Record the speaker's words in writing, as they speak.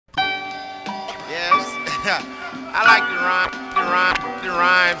I like the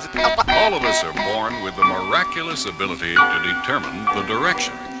rhymes. All of us are born with the miraculous ability to determine the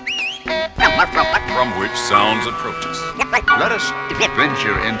direction from which sounds approach us. Let us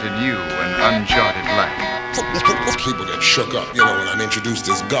venture into new and uncharted land. People get shook up, you know, when I'm introduced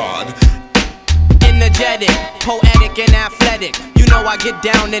as God. Energetic, poetic and athletic. You know I get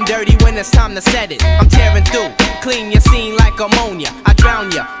down and dirty when it's time to set it. I'm tearing through, clean your scene like ammonia. I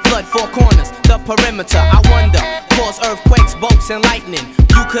drown ya, flood four corners, the perimeter. I wonder, cause earthquakes, bolts and lightning.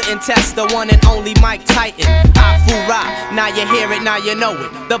 You couldn't test the one and only Mike Titan. Afu-Ra, now you hear it, now you know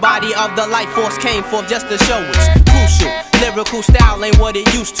it. The body of the life force came forth just to show it's crucial. Lyrical style ain't what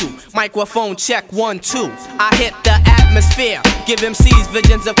it used to. Microphone check 1, 2. I hit the atmosphere, give MCs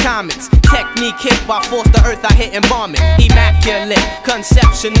visions of comets. Technique hit by force the earth, I hit and bomb it. Immaculate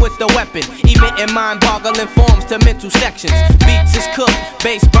conception with the weapon, emitting mind-boggling forms to mental sections. Beats is cooked,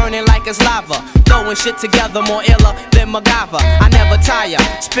 bass burning like it's lava. Throwing shit together more iller than MacGyver. I never tire,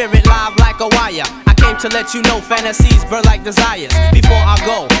 spirit live like a wire. I came to let you know fantasies burn like desires. Before I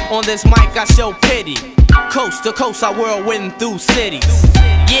go on this mic, I show pity. Coast to coast, I whirlwind through cities.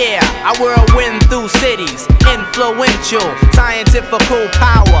 Yeah, I whirlwind through cities. Influential, scientifical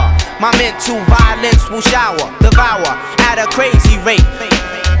power. My mental violence will shower, devour at a crazy rate.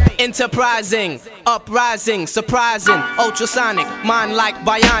 Enterprising, uprising, surprising, ultrasonic, mind like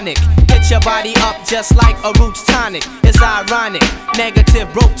bionic. Hit your body up just like a roots tonic. It's ironic,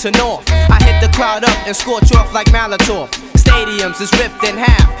 negative broke to north. I hit the crowd up and scorch off like Molotov. Stadiums is ripped in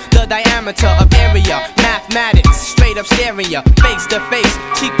half, the diameter of area. Mathematics, straight up staring ya, face to face,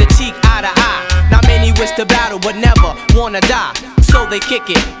 cheek to cheek, eye to eye. Not many wish to battle but never wanna die. So they kick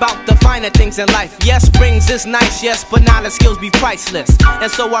it, bout the finer things in life. Yes, rings is nice, yes, but knowledge skills be priceless.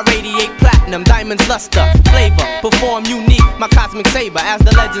 And so I radiate platinum, diamonds luster, flavor, perform unique, my cosmic saber. As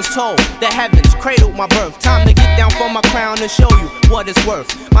the legends told, the heavens cradled my birth. Time to get down from my crown and show you what it's worth.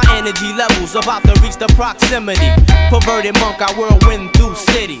 My energy levels about to reach the proximity. Perverted monk, I whirlwind through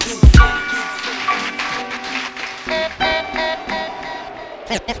cities.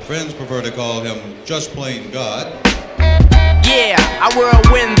 Friends prefer to call him just plain God. Yeah, I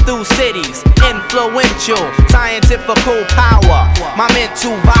whirlwind through cities. Influential, scientifical power. My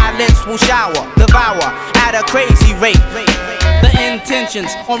mental violence will shower, devour at a crazy rate. The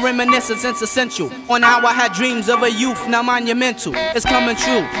intentions on reminiscence is essential. On how I had dreams of a youth, now monumental. It's coming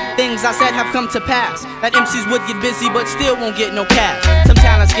true, things I said have come to pass. That MCs would get busy but still won't get no cash. Some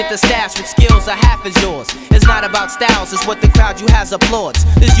talents get the stash with skills are half as yours. It's not about styles, it's what the crowd you has applauds.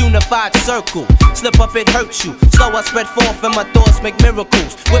 This unified circle, slip up it hurts you. Slow I spread forth and my thoughts make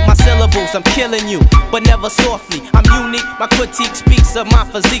miracles. With my syllables I'm killing you, but never softly. I'm unique, my critique speaks of my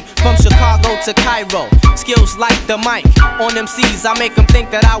physique. From Chicago to Cairo, skills like the mic. On MCs I make them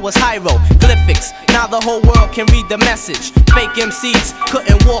think that I was hieroglyphics. Now the whole world can read the message. Fake MCs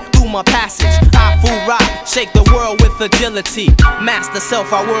couldn't walk through my passage. Afu-Ra, shake the world with agility. Master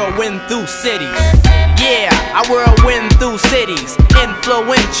self, I whirlwind through cities. Yeah, I whirlwind through cities.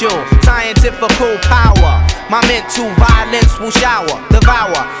 Influential, scientifical power. My mental violence will shower,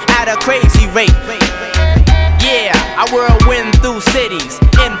 devour at a crazy rate. Yeah, I whirlwind through cities.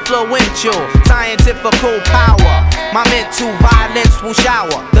 Influential, scientifical power. My mental violence will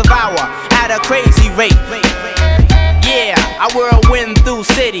shower, devour at a crazy rate. Yeah, I whirlwind through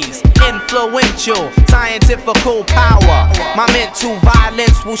cities. Influential, scientifical power. My mental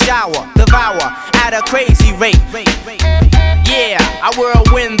violence will shower, devour at a crazy rate. Yeah, I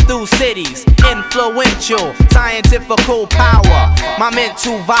whirlwind through cities. Influential, scientifical power. My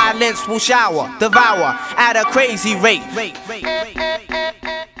mental violence will shower, devour at a crazy rate.